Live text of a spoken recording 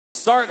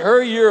start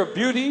her year of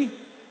beauty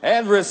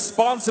and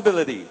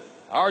responsibility,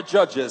 our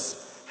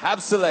judges have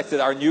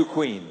selected our new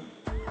queen.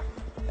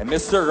 And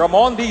Mr.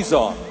 Ramon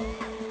Dizon,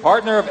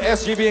 partner of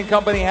SGB and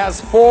Company,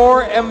 has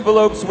 4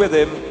 envelopes with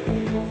him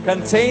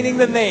containing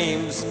the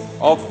names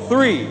of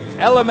 3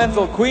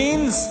 elemental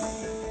queens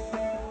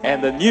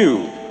and the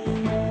new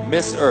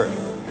Miss Earth.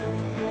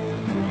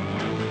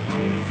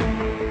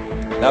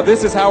 Now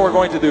this is how we're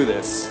going to do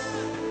this.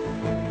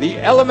 The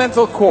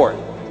elemental court,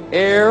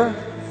 air,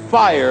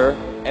 fire,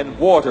 and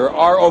water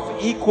are of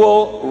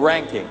equal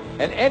ranking,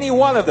 and any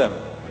one of them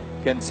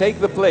can take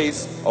the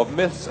place of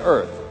Miss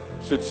Earth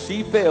should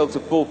she fail to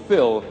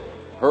fulfill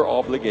her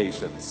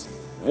obligations.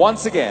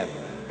 Once again,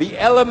 the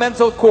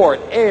elemental court,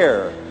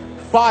 air,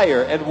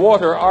 fire, and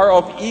water are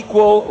of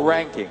equal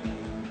ranking.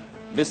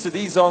 Mr.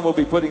 Dizon will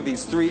be putting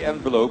these 3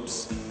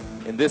 envelopes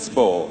in this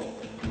bowl,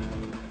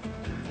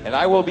 and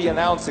I will be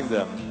announcing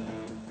them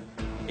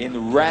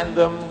in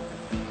random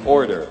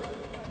order.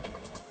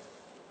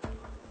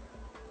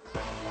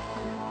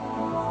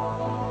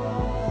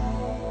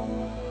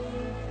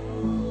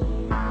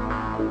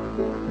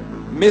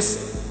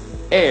 Miss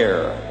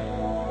Air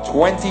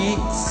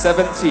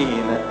 2017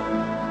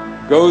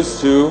 goes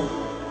to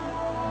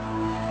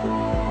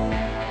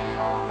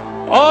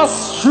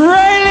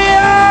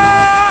Australia!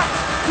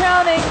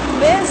 Crowning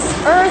Miss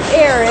Earth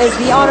Air is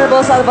the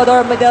Honorable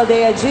Salvador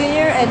Medeldea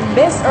Jr. and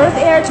Miss Earth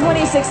Air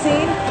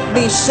 2016,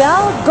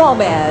 Michelle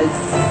Gomez.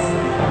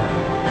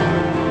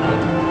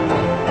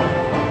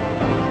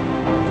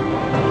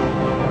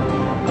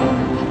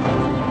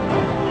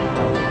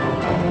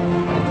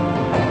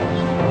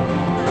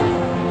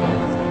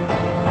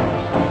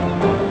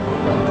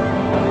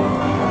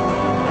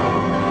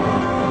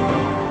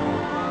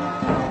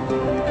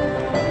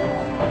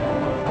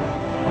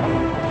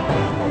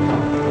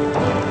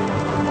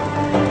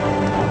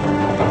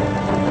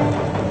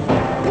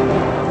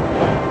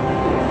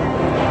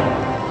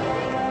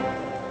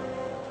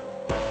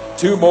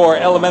 2 more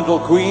elemental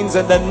queens,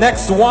 and the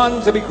next one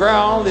to be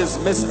crowned is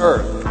Miss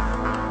Earth.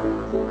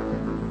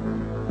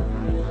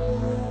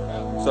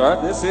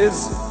 Sorry, this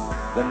is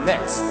the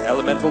next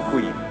elemental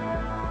queen.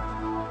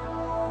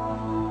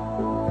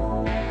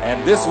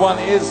 And this one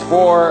is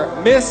for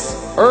Miss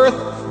Earth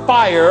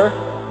Fire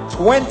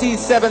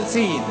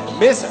 2017.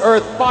 Miss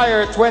Earth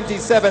Fire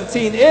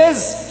 2017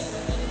 is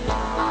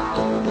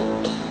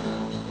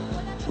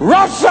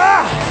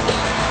Russia!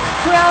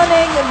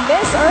 Crowning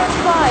Miss Earth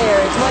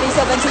Fire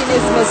 2017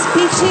 is Miss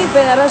Pichi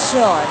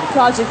Veneracion,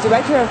 Project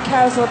Director of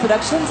Carousel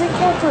Productions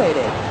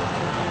Incorporated.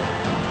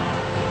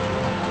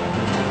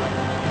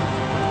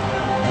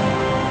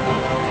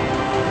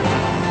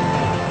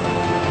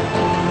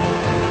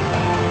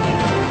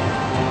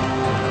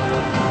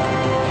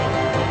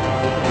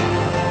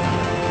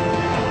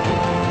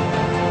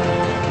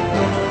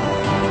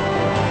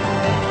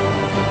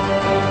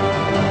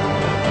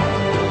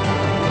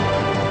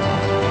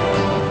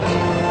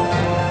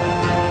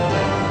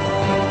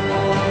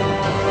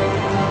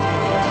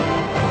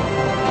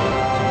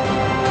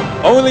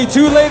 Only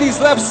 2 ladies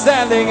left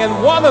standing,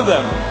 and one of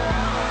them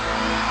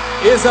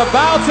is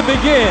about to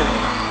begin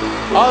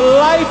a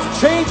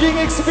life-changing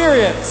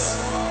experience.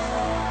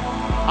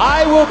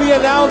 I will be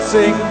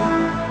announcing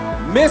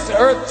Miss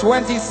Earth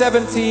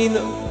 2017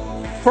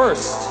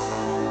 first,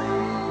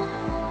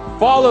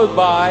 followed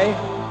by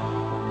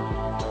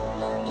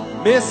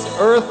Miss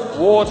Earth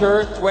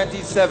Water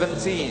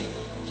 2017.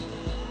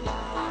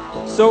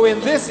 So in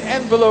this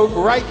envelope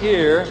right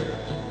here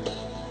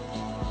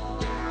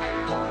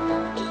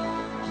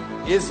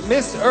is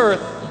Miss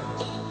Earth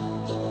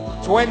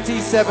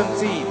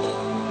 2017.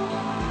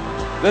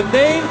 The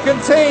name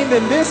contained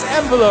in this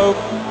envelope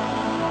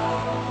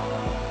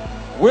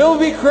will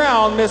be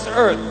crowned Miss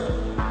Earth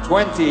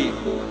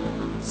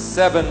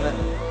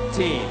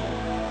 2017.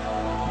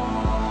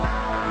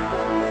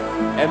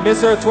 And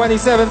Miss Earth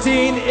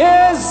 2017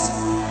 is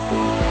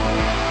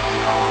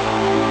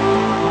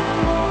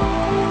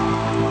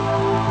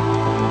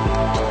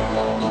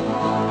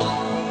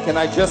can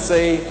I just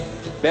say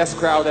best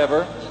crowd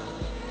ever?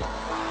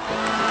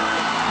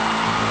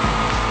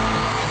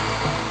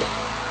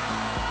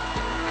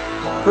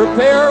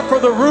 Prepare for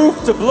the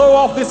roof to blow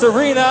off this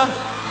arena.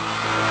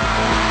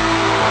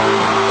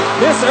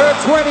 Miss Earth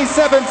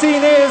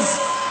 2017 is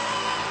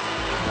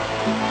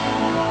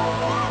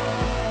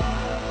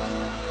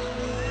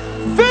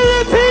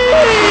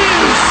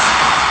Philippines!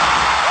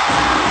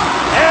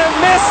 And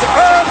Miss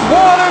Earth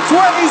Water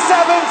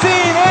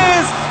 2017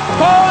 is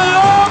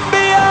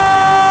Colombia!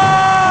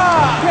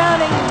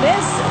 Crowning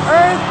Miss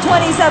Earth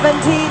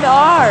 2017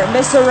 are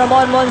Mr.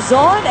 Ramon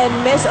Monzon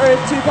and Miss Earth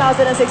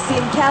 2016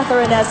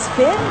 Catherine S.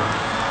 Finn.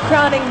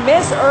 Crowning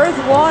Miss Earth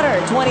Water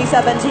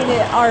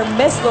 2017 are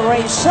Miss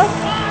Lorraine Shook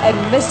and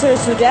Mr.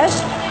 Sudesh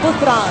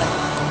Putran.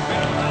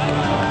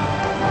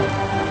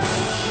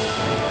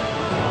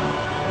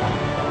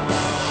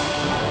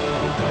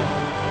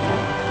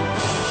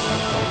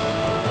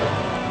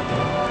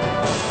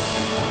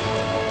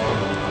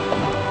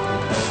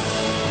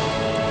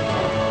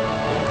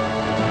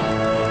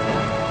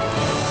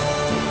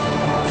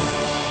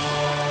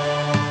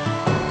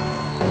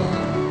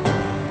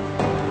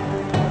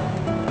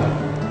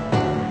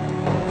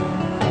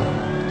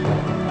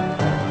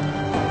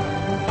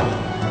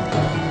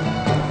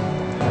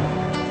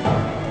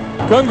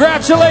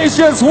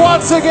 Congratulations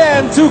once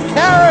again to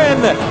Karen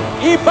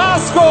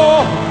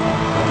Ibasco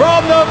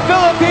from the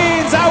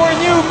Philippines, our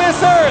new Miss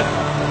Earth.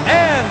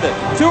 And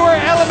to her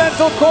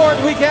elemental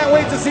court, we can't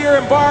wait to see her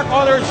embark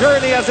on her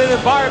journey as an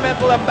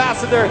environmental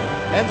ambassador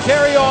and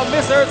carry on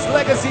Miss Earth's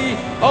legacy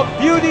of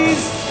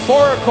beauties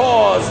for a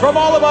cause. From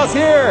all of us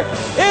here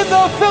in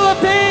the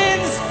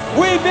Philippines,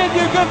 we bid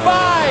you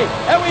goodbye,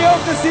 and we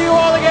hope to see you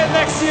all again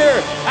next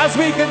year as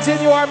we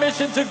continue our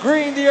mission to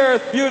green the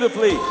earth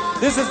beautifully.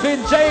 This has been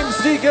James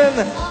Deacon.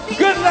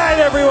 Good night,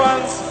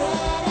 everyone.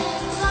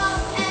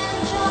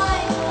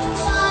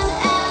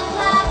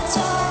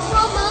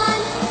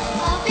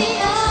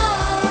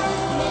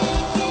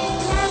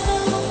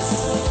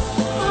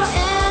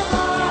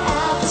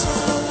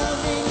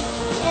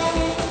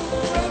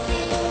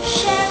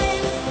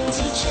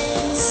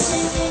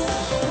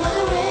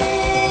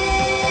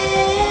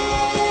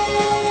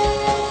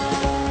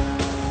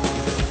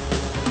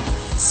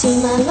 See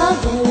my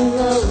loving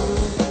road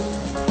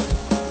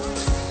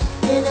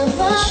in a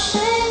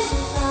rushing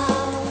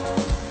cloud.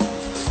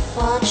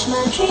 Watch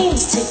my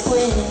dreams take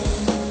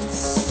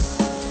wings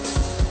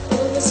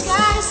in the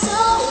sky so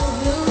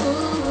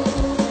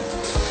blue.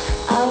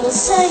 I will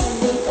save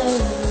the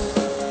earth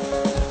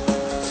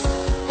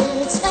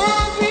and its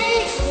every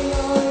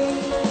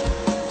glory.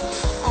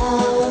 I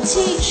will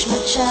teach my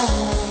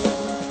child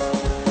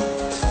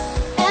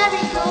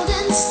every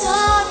golden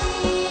story.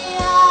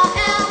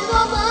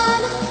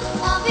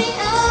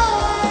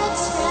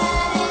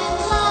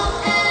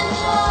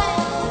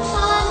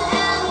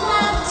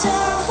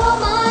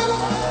 Woman.